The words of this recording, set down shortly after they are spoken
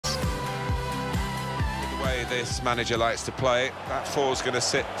way this manager likes to play. That four's going to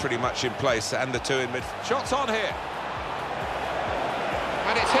sit pretty much in place, and the two in mid. Shots on here.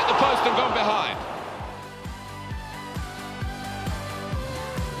 And it's hit the post and gone behind.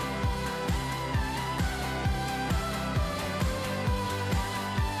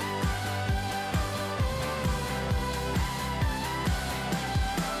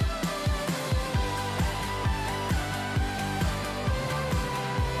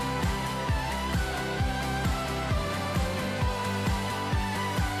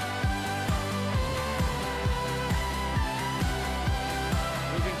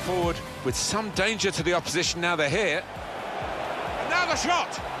 Forward with some danger to the opposition now they're here. And now the shot!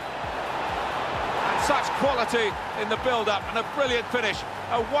 And such quality in the build-up and a brilliant finish.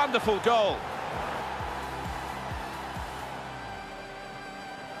 A wonderful goal.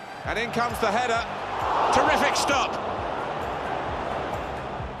 And in comes the header. Terrific stop.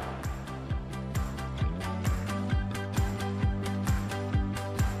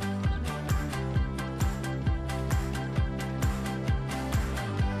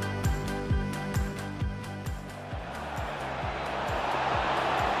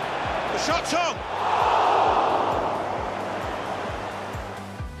 Shot's on!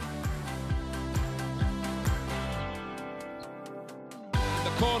 And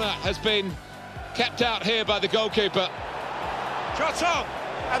the corner has been kept out here by the goalkeeper. Shot's on!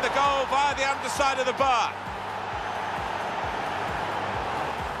 And the goal via the underside of the bar.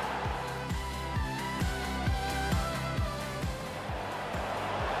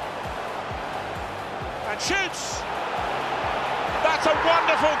 And shoots! That's a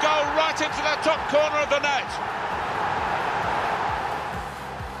wonderful goal right into the top corner of the net.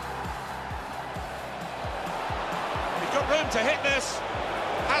 He's got room to hit this,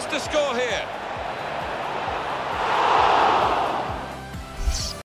 has to score here.